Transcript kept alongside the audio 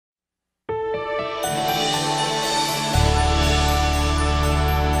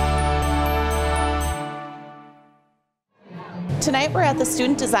Tonight we're at the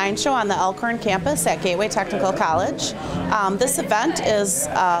Student Design Show on the Elkhorn campus at Gateway Technical College. This event is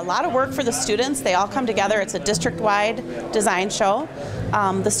a lot of work for the students. They all come together. It's a district-wide design show.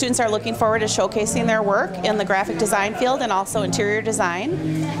 The students are looking forward to showcasing their work in the graphic design field and also interior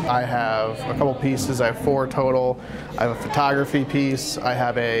design. I have a couple pieces. I have 4 total. I have a photography piece. I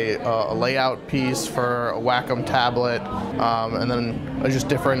have a layout piece for a Wacom tablet, and then just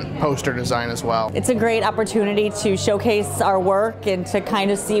different poster design as well. It's a great opportunity to showcase our work and to kind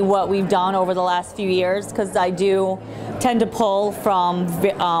of see what we've done over the last few years, because I do tend to pull from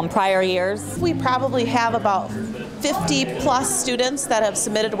prior years. We probably have about 50 plus students that have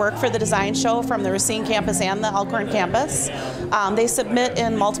submitted work for the design show from the Racine campus and the Elkhorn campus. They submit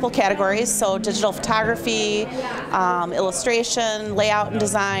in multiple categories, so digital photography, illustration, layout and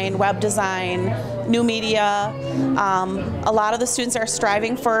design, web design, new media. A lot of the students are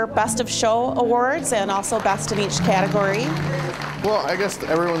striving for Best of Show awards and also best in each category. Well, I guess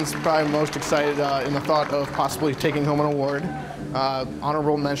everyone's probably most excited in the thought of possibly taking home an award.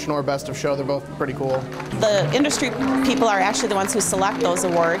 Honorable mention or Best of Show, they're both pretty cool. The industry people are actually the ones who select those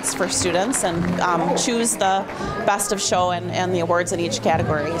awards for students and choose the Best of Show and the awards in each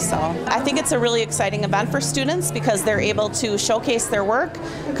category. So I think it's a really exciting event for students because they're able to showcase their work,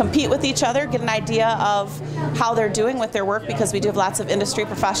 compete with each other, get an idea of how they're doing with their work, because we do have lots of industry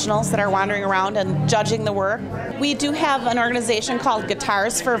professionals that are wandering around and judging the work. We do have an organization called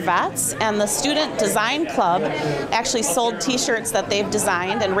Guitars for Vets, and the Student Design Club actually sold t-shirts that they've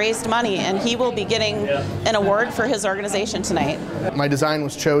designed and raised money, and he will be getting an award for his organization tonight. My design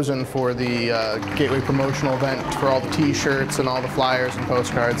was chosen for the Gateway promotional event for all the t-shirts and all the flyers and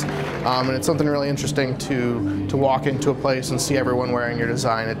postcards, and it's something really interesting to walk into a place and see everyone wearing your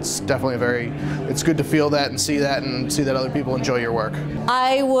design. It's definitely it's good to feel that and see that other people enjoy your work.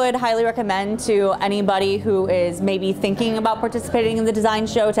 I would highly recommend to anybody who is maybe thinking about participating in the design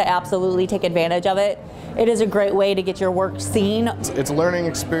show to absolutely take advantage of it. It is a great way to get your work seen. It's a learning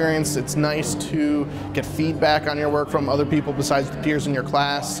experience. It's nice to get feedback on your work from other people besides the peers in your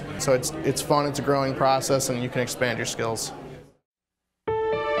class. So it's fun, it's a growing process, and you can expand your skills.